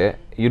ಆರ್ಥರೈಟಿಸ್ಗೆ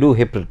you do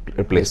hip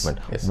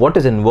replacement. What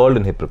is involved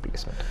in hip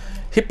replacement?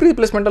 Hip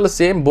ರಿಪ್ಲೇಸ್ಮೆಂಟಲ್ಲಿ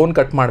same bone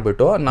cut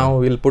ಮಾಡಿಬಿಟ್ಟು ನಾವು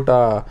will put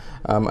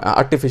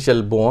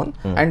artificial bone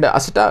and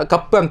ಅಷ್ಟ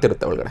cup ಅಂತ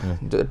ಇರುತ್ತೆ ಒಳಗಡೆ.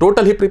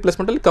 Total hip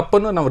ರಿಪ್ಲೇಸ್ಮೆಂಟಲ್ಲಿ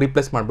ಕಪ್ಪನ್ನು ನಾವು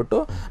replace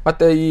ಮಾಡಿಬಿಟ್ಟು,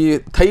 ಮತ್ತು ಈ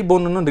ಥೈ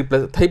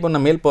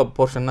ಬೋನ್ನ ಮೇಲ್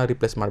ಪೋರ್ಷನ್ನ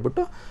ರಿಪ್ಲೇಸ್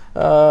ಮಾಡಿಬಿಟ್ಟು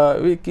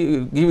we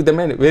give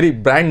them A very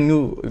brand new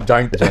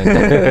joint.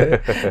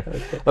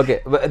 Okay,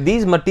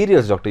 these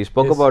materials doctor, you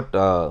spoke about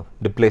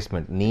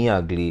replacement, ನೀ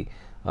ಆಗಲಿ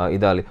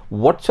ಇದಾಗಲಿ,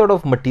 what sort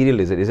of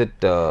material is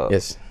it?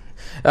 S,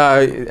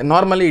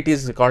 normally it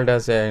is called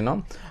as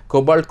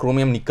cobalt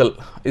chromium nickel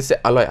is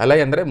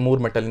alloy ಅಂದರೆ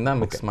 3 ಮೆಟಲಿಂದ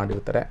mix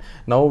ಮಾಡಿರ್ತಾರೆ.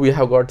 ನಾವು we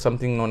have got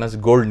something known as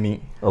gold ನೀ.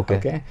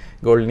 Okay,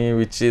 gold ನೀ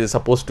which is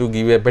suppose to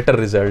give A better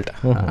result.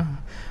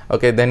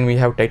 Okay, then we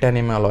have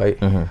titanium alloy.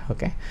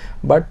 Okay,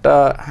 but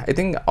I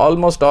think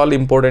almost all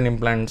imported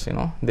implants,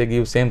 they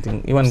give same thing.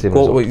 Even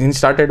we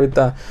started with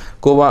the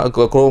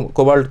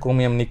cobalt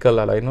chromium nickel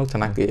alloy,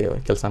 ಚೆನ್ನಾಗಿ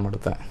ಕೆಲಸ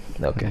ಮಾಡುತ್ತೆ.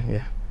 Okay,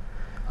 yeah,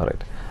 all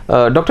right.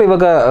 Doctor,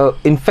 ivaga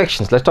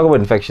infections, let's talk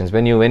about infections.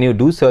 When you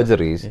do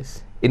surgeries, yes,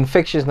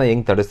 ಇನ್ಫೆಕ್ಷನ್ಸ್ನ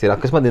ಹೆಂಗೆ ತಡಿಸ್ತೀರಾ?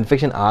 ಅಕಸ್ಮಾತ್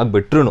infection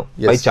ಆಗಿಬಿಟ್ರು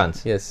by chance,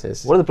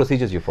 what are the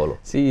procedures you follow?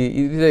 C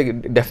it is A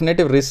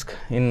definitive risk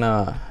in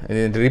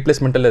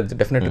ರಿಪ್ಲೇಸ್ಮೆಂಟಲ್ಲಿ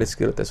definite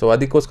risk ಇರುತ್ತೆ. So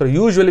ಅದಕ್ಕೋಸ್ಕರ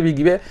usually we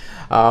give A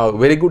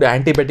very good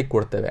antibiotic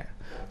ಕೊಡ್ತೇವೆ.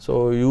 So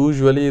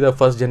usually the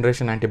first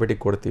generation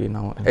antibiotic ಕೊಡ್ತೀವಿ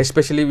ನಾವು.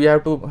 Especially we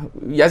have to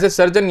as A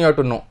surgeon you have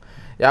to know.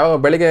 ಯಾವ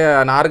ಬೆಳಗ್ಗೆ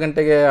 6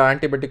 ಗಂಟೆಗೆ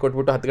antibiotic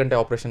ಕೊಟ್ಬಿಟ್ಟು 10 ಗಂಟೆ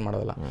ಆಪ್ರೇಷನ್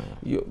ಮಾಡೋಲ್ಲ.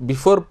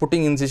 Before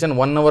putting incision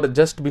 1 hour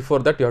just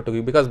before that you have to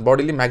give, because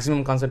bodily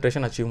maximum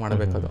concentration achieve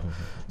ಮಾಡಬೇಕದು.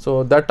 So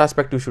that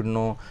aspect you should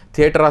know.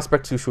 Theatre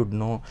aspects you should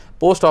know.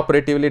 Post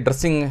ಆಪರೇಟಿವ್ಲಿ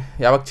dressing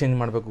ಯಾವಾಗ change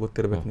ಮಾಡಬೇಕು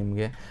ಗೊತ್ತಿರಬೇಕು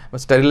ನಿಮಗೆ.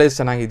 Sterilise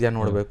ಚೆನ್ನಾಗಿದೆಯಾ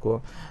ನೋಡಬೇಕು.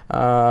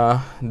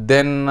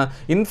 Then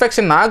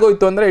infection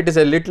ಆಗೋಯ್ತು ಅಂದರೆ it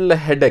is A little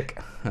headache.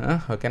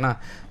 ಓಕೆನಾ?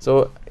 So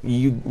ಈ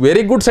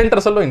ವೆರಿ ಗುಡ್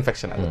ಸೆಂಟರ್ಸಲ್ಲೂ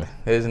ಇನ್ಫೆಕ್ಷನ್ ಆಗುತ್ತೆ.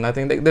 There is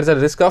nothing like there is a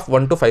risk of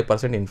 1 to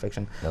 5%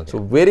 infection. So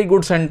very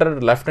good centre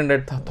left hand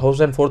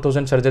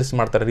 1000-4000 surgeries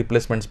ಮಾಡ್ತಾರೆ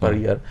replacements per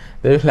year.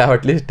 They will have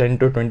at least 10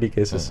 to 20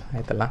 cases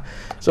ಆಯ್ತಲ್ಲ.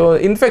 So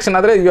infection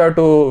ಆದರೆ you have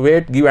to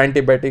wait, give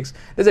antibiotics.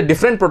 There is a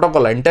different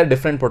protocol, entire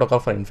different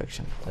protocol for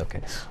infection. Okay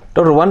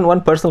doctor,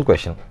 one personal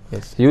question.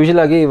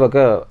 ಯೂಶುವಲಾಗಿ ಇವಾಗ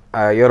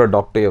you are a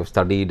doctor, you have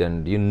studied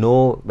and you know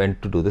when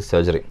to do the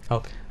surgery.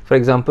 Okay, for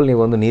example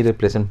ನೀವು ಒಂದು ನೀ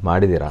replacement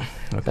ಮಾಡಿದ್ದೀರಾ,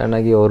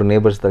 ಸಣ್ಣಾಗಿ ಅವ್ರ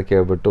neighbours ತರ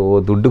ಕೇಳ್ಬಿಟ್ಟು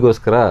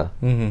ದುಡ್ಡುಗೋಸ್ಕರ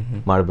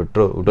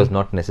ಮಾಡಿಬಿಟ್ರು, it was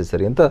not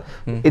necessary ಅಂತ.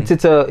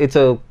 It's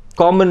a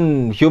common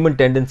human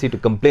tendency to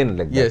complain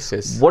like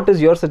that. What is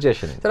your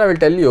suggestion? Sir, I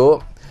will tell you,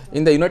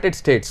 in the United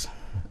States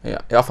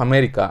of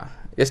America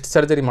ಎಷ್ಟು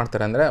ಸರ್ಜರಿ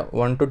ಮಾಡ್ತಾರೆ ಅಂದರೆ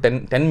 1 to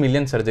 10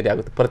 million surgery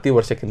ಆಗುತ್ತೆ ಪ್ರತಿ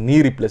ವರ್ಷಕ್ಕೆ ನೀ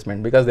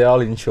replacement, because they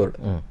all insured.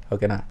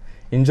 ಓಕೆನಾ?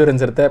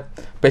 Insurance ಇರುತ್ತೆ,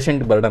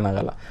 patient burden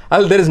ಆಗಲ್ಲ.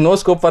 ಅಲ್ಲಿ there is no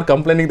scope for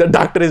complaining the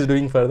doctor is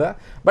doing for the,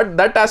 but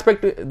that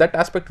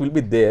aspect will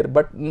be there.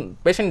 But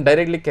patient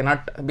directly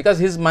cannot, because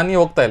his ಮನಿ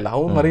ಹೋಗ್ತಾ ಇಲ್ಲ,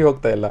 ಅವ್ನು ಮರಿ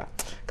ಹೋಗ್ತಾ ಇಲ್ಲ,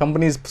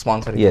 company is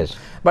sponsoring.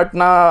 But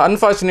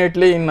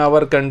unfortunately in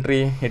our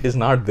country it is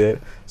not there.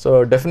 So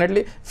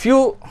definitely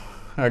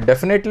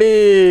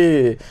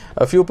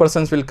a few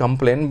persons will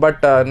complain, but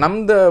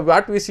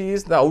what we see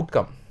is the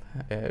outcome.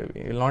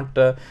 We will not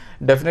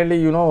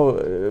definitely,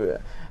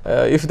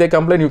 if they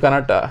complain, you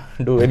cannot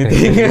do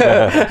anything.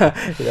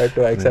 You have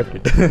to accept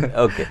it.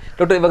 Okay,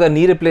 doctor, ಇವಾಗ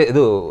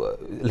ಇದು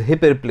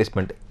hip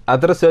replacement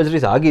ಅದರ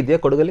surgeries ಆಗಿದೆಯಾ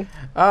ಕೊಡಗಲ್ಲಿ?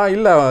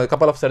 ಇಲ್ಲ,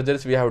 couple of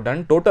surgeries we have done.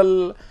 Total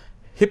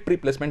hip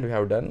replacement we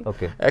have done.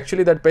 Okay.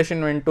 Actually, that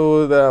patient went to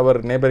our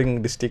neighboring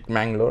district,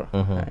 Mangalore,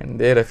 and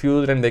they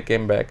refused and they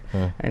came back.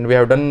 And we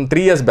have done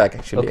 3 years back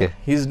actually. Okay.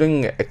 He's doing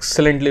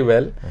excellently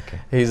well. Okay.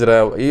 He's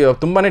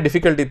ತುಂಬಾನೇ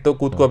difficult ಇತ್ತು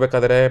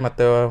ಕೂತ್ಕೋಬೇಕಾದ್ರೆ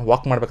ಮತ್ತೆ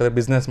walk ಮಾಡಬೇಕಾದ್ರೆ,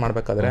 business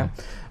ಮಾಡಬೇಕಾದ್ರೆ.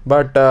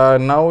 But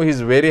now is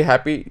very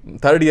happy.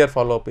 3rd year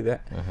follow up ಇದೆ,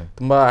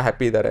 ತುಂಬಾ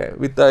happy ಇದ್ದಾರೆ.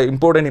 With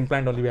important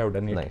implant only we have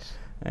done it.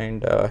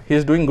 And he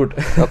is doing good.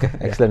 Okay,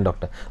 excellent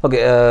doctor.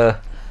 Okay,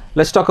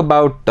 let's talk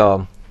about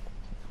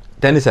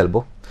tennis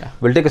elbow. Yeah.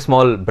 We'll take a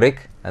small break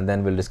and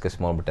then we'll discuss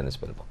more about tennis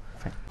elbow.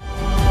 Fine.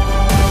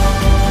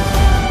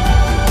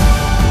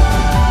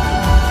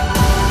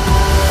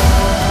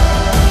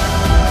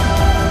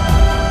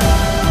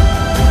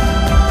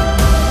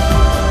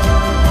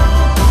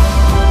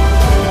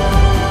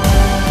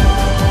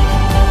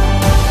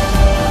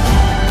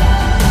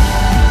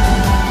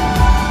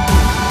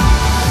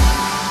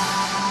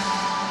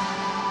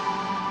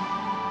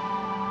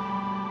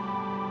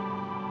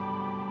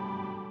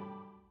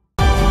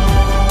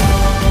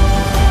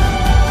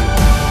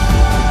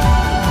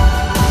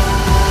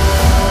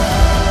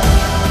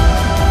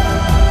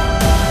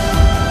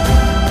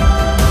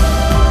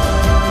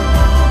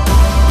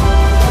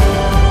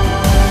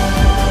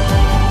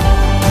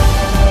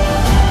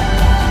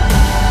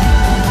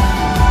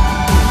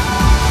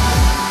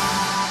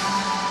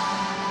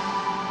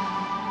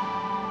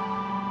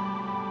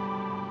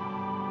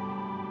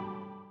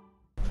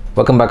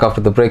 Welcome back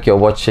after the break.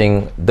 You're watching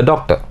The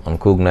Doctor on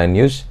Coog 9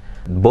 News.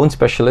 Bone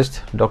specialist,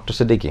 Dr.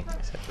 Siddiqui.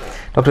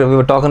 Doctor, we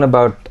were talking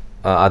about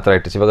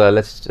arthritis.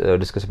 Let's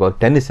discuss about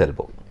tennis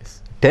elbow. Yes.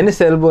 Tennis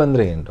elbow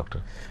andre ಏನು doctor?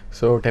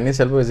 So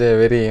tennis elbow is a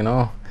very,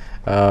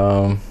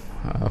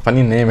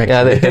 funny name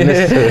actually.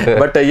 Yeah,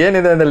 but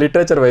ಏನಿದೆ ಅಂದ್ರೆ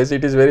literature wise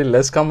it is very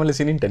less commonly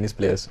seen in tennis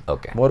players.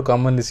 More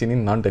commonly seen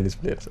in non tennis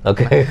players.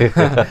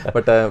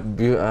 But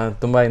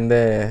ತುಂಬ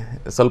ಹಿಂದೆ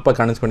ಸ್ವಲ್ಪ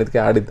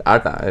ಕಾಣಿಸ್ಕೊಂಡಿದ್ದಕ್ಕೆ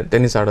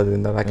tennis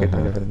ಆಡೋದ್ರಿಂದ, rocket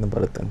ಆಡೋದ್ರಿಂದ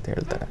ಬರುತ್ತೆ ಅಂತ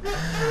ಹೇಳ್ತಾರೆ.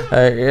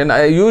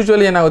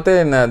 ಯೂಶ್ವಲಿ ಏನಾಗುತ್ತೆ,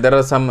 ದೆರ್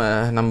ಆರ್ ಸಮ್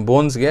ನಮ್ಮ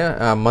ಬೋನ್ಸ್ಗೆ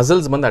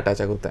ಮಸಲ್ಸ್ ಬಂದು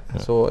ಅಟ್ಯಾಚ್ ಆಗುತ್ತೆ.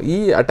 ಸೊ ಈ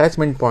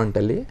attachment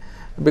ಪಾಯಿಂಟಲ್ಲಿ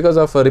because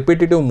of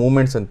repetitive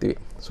movements ಅಂತೀವಿ.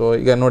 ಸೊ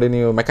ಈಗ ನೋಡಿ,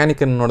 ನೀವು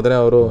ಮೆಕ್ಯಾನಿಕನ್ನು ನೋಡಿದ್ರೆ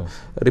ಅವರು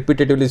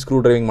ರಿಪಿಟೇಟಿವ್ಲಿ ಸ್ಕ್ರೂ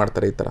ಡ್ರೈವಿಂಗ್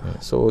ಮಾಡ್ತಾರೆ ಈ ಥರ.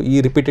 ಸೊ ಈ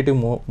ರಿಪಿಟೇಟಿವ್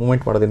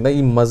ಮೂವ್ಮೆಂಟ್ ಮಾಡೋದ್ರಿಂದ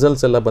ಈ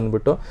ಮಸಲ್ಸ್ ಎಲ್ಲ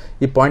ಬಂದುಬಿಟ್ಟು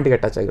ಈ ಪಾಯಿಂಟಿಗೆ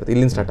ಅಟ್ಯಾಚ್ ಆಗಿರುತ್ತೆ,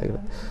 ಇಲ್ಲಿಂದ ಸ್ಟಾರ್ಟ್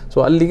ಆಗಿರುತ್ತೆ. ಸೊ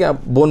ಅಲ್ಲಿಗೆ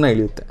ಬೋನ್ನ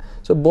ಇಳಿಯುತ್ತೆ.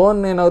 ಸೊ ಬೋನ್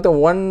ಏನಾಗುತ್ತೆ,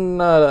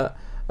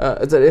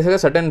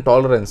 ಸರ್ಟನ್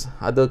ಟಾಲರೆನ್ಸ್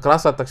ಅದು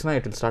ಕ್ರಾಸ್ ಆದ ತಕ್ಷಣ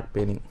ಇಟ್ ವಿಲ್ ಸ್ಟಾರ್ಟ್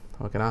ಪೇನಿಂಗ್.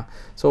 ಓಕೆನಾ?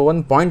 ಸೊ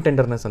ಒಂದು ಪಾಯಿಂಟ್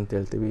ಟೆಂಡರ್ನೆಸ್ ಅಂತ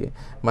ಹೇಳ್ತೀವಿ.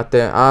 ಮತ್ತು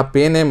ಆ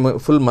ಪೇನೇ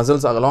full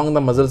muscles along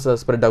the muscles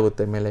spread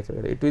ಆಗುತ್ತೆ ಮೇಲೆ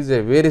ಕೆಳಗಡೆ. It is A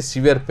very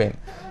severe pain.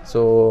 So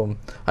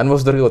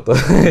ಅನ್ಭವಿಸಿದವ್ರಿಗೆ ಗೊತ್ತು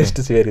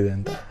ಎಷ್ಟು ಸಿವಿಯರ್ ಇದೆ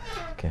ಅಂತ.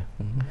 ಓಕೆ,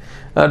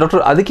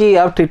 ಡಾಕ್ಟರ್ ಅದಕ್ಕೆ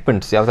ಯಾವ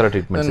ಟ್ರೀಟ್ಮೆಂಟ್ಸ್, ಯಾವ ಥರ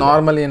ಟ್ರೀಟ್ಮೆಂಟ್ಸ್?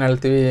 ನಾರ್ಮಲಿ ಏನು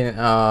ಹೇಳ್ತೀವಿ,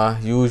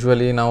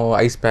 ಯೂಶ್ವಲಿ ನಾವು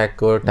ಐಸ್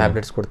ಪ್ಯಾಕ್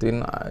ಟ್ಯಾಬ್ಲೆಟ್ಸ್ ಕೊಡ್ತೀವಿ.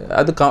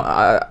 ಅದು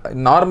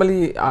ನಾರ್ಮಲಿ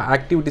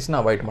ಆ್ಯಕ್ಟಿವಿಟೀಸ್ನ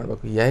ಅವಾಯ್ಡ್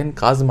ಮಾಡಬೇಕು. ಏನು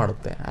ಕಾಸ್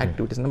ಮಾಡುತ್ತೆ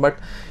ಆ್ಯಕ್ಟಿವಿಟೀಸ್ನ. ಬಟ್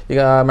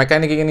ಈಗ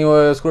ಮೆಕ್ಯಾನಿಕಿಗೆ ನೀವು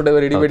ಸ್ಕ್ರೂ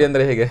ಡ್ರೈವರ್ ಹಿಡಿಬೇಡಿ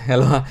ಅಂದರೆ ಹೇಗೆ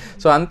ಅಲ್ವಾ?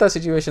 ಸೊ ಅಂಥ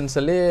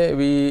ಸಿಚುವೇಶನ್ಸಲ್ಲಿ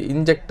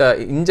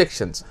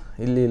ಇಂಜೆಕ್ಷನ್ಸ್,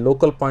 ಇಲ್ಲಿ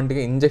ಲೋಕಲ್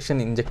ಪಾಯಿಂಟಿಗೆ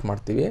ಇಂಜೆಕ್ಟ್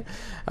ಮಾಡ್ತೀವಿ.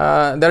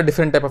 There are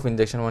different type of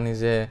injection. One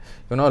is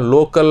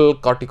local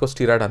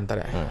ಕಾರ್ಟಿಕೋಸ್ಟಿರಾಯ್ಡ್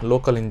ಅಂತಾರೆ,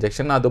 ಲೋಕಲ್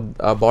ಇಂಜೆಕ್ಷನ್. ಅದು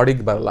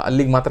ಬಾಡಿಗೆ ಬರಲ್ಲ,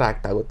 ಅಲ್ಲಿಗೆ ಮಾತ್ರ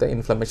ಆ್ಯಕ್ಟ್ ಆಗುತ್ತೆ.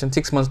 Inflammation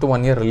 6 months to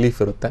 1 year relief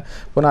ಇರುತ್ತೆ.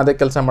 ಪುನಃ ಅದೇ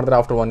ಕೆಲಸ ಮಾಡಿದ್ರೆ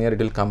after 1 year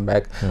it will come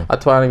back.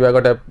 ಅಥವಾ ಇವಾಗ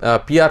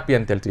PRP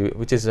ಅಂತ ಹೇಳ್ತೀವಿ,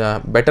 which is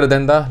better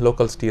then the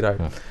local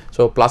steroid.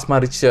 So plasma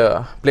rich,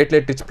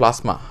 platelet rich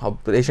plasma,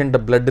 patient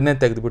ಬ್ಲಡ್ನೇ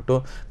ತೆಗೆದುಬಿಟ್ಟು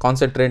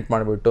ಕಾನ್ಸಂಟ್ರೇಟ್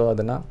ಮಾಡಿಬಿಟ್ಟು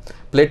ಅದನ್ನು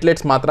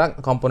ಪ್ಲೇಟ್ಲೆಟ್ಸ್ ಮಾತ್ರ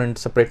ಕಾಂಪೋನೆಂಟ್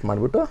ಸಪ್ರೇಟ್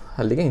ಮಾಡಿಬಿಟ್ಟು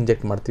ಅಲ್ಲಿಗೆ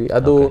ಇಂಜೆಕ್ಟ್ ಮಾಡ್ತೀವಿ.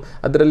 ಅದು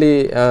ಅದರಲ್ಲಿ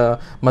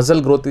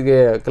ಮಸಲ್ ಗ್ರೋತಿಗೆ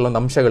ಕೆಲವೊಂದು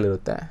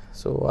ಅಂಶಗಳಿರುತ್ತೆ.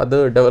 ಸೊ ಅದು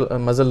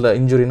ಮಸಲ್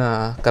ಇಂಜುರಿನ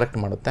ಕರೆಕ್ಟ್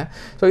ಮಾಡುತ್ತೆ.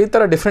 ಸೊ ಈ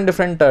ಥರ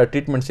ಡಿಫ್ರೆಂಟ್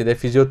ಟ್ರೀಟ್ಮೆಂಟ್ಸ್ ಇದೆ,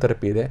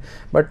 ಫಿಸಿಯೋಥೆರಪಿ ಇದೆ.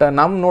 ಬಟ್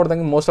ನಾವು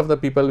ನೋಡಿದಂಗೆ most of the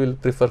people will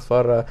prefer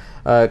for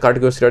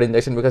ಕಾರ್ಟಿಕೋಸ್ಟೆರಾಯ್ಡ್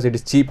injection because it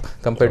is cheap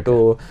compared to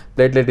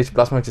platelet rich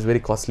plasma which is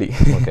very costly.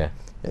 Okay,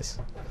 S.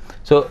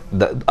 So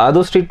are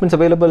those treatments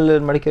available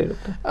in Medicare?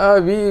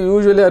 We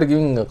usually are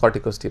giving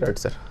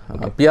corticosteroids, sir.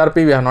 PRP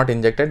we have not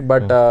injected,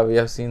 but we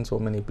have seen so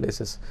many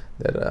places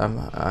there.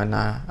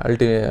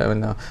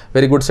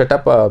 Very good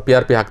setup,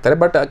 PRP ಹಾಕ್ತಾರೆ.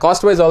 But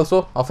cost wise also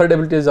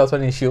affordability is also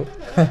an issue.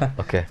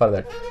 Okay. For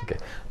that. Okay.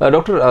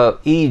 Doctor,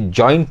 ಈ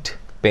joint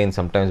pain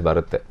sometimes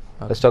ಬರುತ್ತೆ.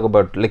 Let's talk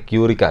about like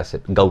uric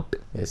acid, gout.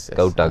 Yes.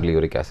 Gout agli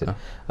uric acid.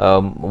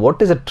 What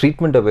is a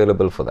treatment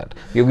available for that?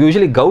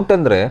 Usually gout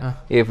andre,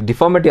 if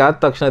deformity aad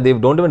takshana they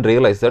don't even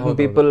realize. Certain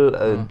people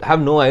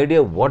have no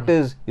idea what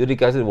is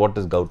uric acid, what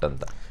is gout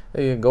anta.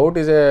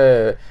 Gout is a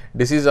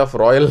disease of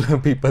royal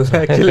people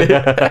actually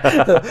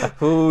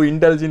who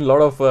indulge in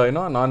lot of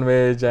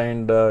non-veg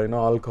and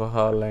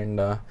alcohol and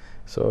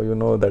so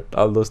that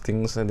all those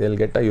things they'll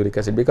get a uric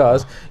acid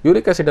because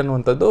uric acid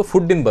ಅನ್ನುವಂಥದ್ದು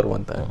ಫುಡ್ಡಿಂದ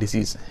ಬರುವಂಥ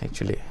disease.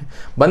 Actually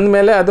ಬಂದ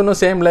ಮೇಲೆ ಅದನ್ನು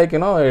same like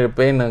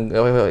pain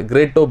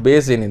grade two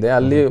base ಏನಿದೆ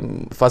ಅಲ್ಲಿ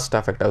first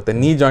affect ಆಗುತ್ತೆ,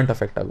 ನೀ joint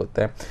affect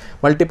ಆಗುತ್ತೆ,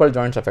 ಮಲ್ಟಿಪಲ್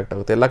ಜಾಯಿಂಟ್ಸ್ ಅಫೆಕ್ಟ್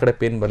ಆಗುತ್ತೆ, ಎಲ್ಲ ಕಡೆ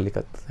ಪೇನ್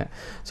ಬರ್ಲಿಕ್ಕೆ.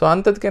 ಸೊ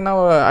ಅಂಥದಕ್ಕೆ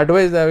ನಾವು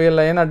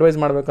ಏನು ಅಡ್ವೈಸ್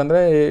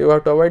ಮಾಡಬೇಕಂದ್ರೆ you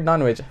have to avoid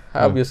non veg.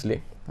 Obviously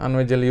ನಾನ್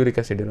ವೆಜ್ಜಲ್ಲಿ ಯೂರಿಕ್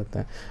ಆ್ಯಸಿಡ್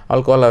ಇರುತ್ತೆ,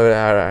 ಆಲ್ಕೋಹಾಲ್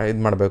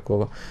ಇದು ಮಾಡಬೇಕು,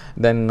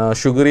 ದೆನ್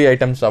ಶುಗರಿ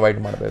ಐಟಮ್ಸ್ ಅವಾಯ್ಡ್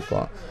ಮಾಡಬೇಕು,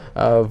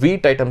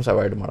 ವೀಟ್ ಐಟಮ್ಸ್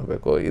ಅವಾಯ್ಡ್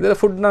ಮಾಡಬೇಕು. ಇದರ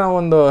ಫುಡ್ನ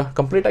ಒಂದು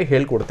ಕಂಪ್ಲೀಟಾಗಿ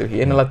ಹೇಳ್ಕೊಡ್ತೀವಿ,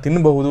 ಏನೆಲ್ಲ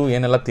ತಿನ್ನಬಹುದು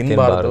ಏನೆಲ್ಲ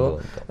ತಿನ್ನಬಾರ್ದು.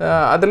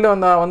 ಅದರಲ್ಲಿ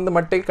ಒಂದು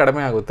ಮಟ್ಟಿಗೆ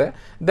ಕಡಿಮೆ ಆಗುತ್ತೆ.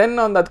 ದೆನ್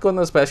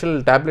ಅದಕ್ಕೊಂದು ಸ್ಪೆಷಲ್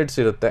ಟ್ಯಾಬ್ಲೆಟ್ಸ್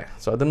ಇರುತ್ತೆ,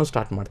 ಸೊ ಅದನ್ನು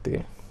ಸ್ಟಾರ್ಟ್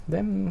ಮಾಡ್ತೀವಿ.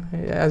 Then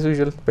as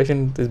usual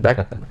patient is back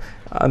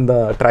on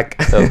the track.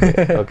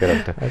 Okay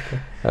doctor.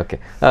 Okay,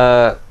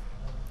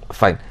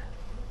 fine.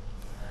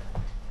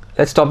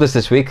 Let's stop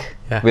this week.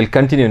 Yeah. We'll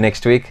continue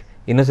next week.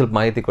 ಇನ್ನೂ ಸ್ವಲ್ಪ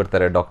ಮಾಹಿತಿ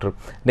ಕೊಡ್ತಾರೆ ಡಾಕ್ಟರ್.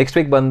 ನೆಕ್ಸ್ಟ್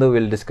ವೀಕ್ ಬಂದು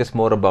will discuss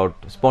more about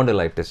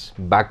spondylitis,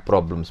 back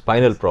problems,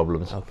 spinal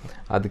problems.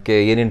 ಅದಕ್ಕೆ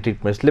ಏನೇನು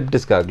treatment, slip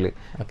disc ಆಗಲಿ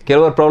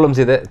ಕೆಲವರು problems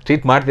ಇದೆ,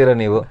 ಟ್ರೀಟ್ ಮಾಡ್ತೀರಾ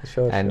ನೀವು.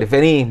 And if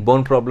any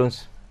bone problems,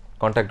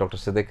 contact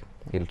doctor Siddiq,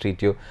 he'll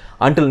treat you.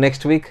 Until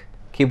next week,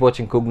 keep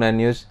watching Coog 9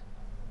 News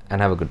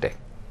and have a good day.